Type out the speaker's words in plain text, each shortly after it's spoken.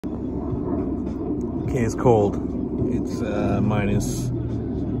Okay, it's cold. It's minus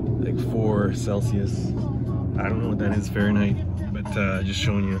like 4 Celsius. I don't know what that is Fahrenheit, but just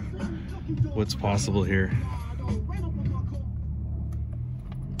showing you what's possible here.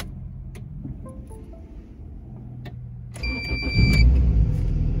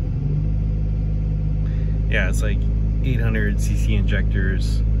 Yeah, it's like 800 cc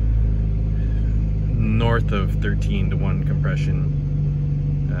injectors, north of 13:1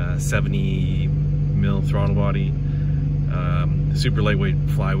 compression, 70 mil throttle body, super lightweight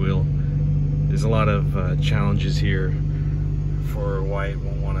flywheel. There's a lot of challenges here for why it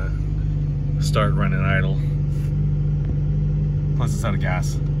won't want to start running idle. Plus it's out of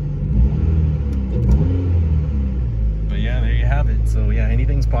gas. But yeah, there you have it. So yeah,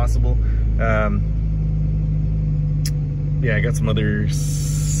 anything's possible. Yeah, I got some other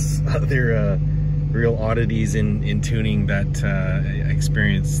real oddities in tuning that I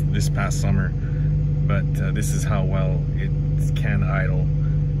experienced this past summer, but this is how well it can idle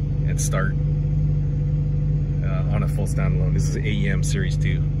and start on a full standalone. This is AEM Series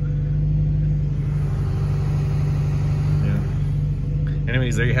 2. Yeah.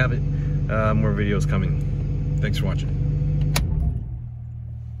 Anyways, there you have it. More videos coming. Thanks for watching.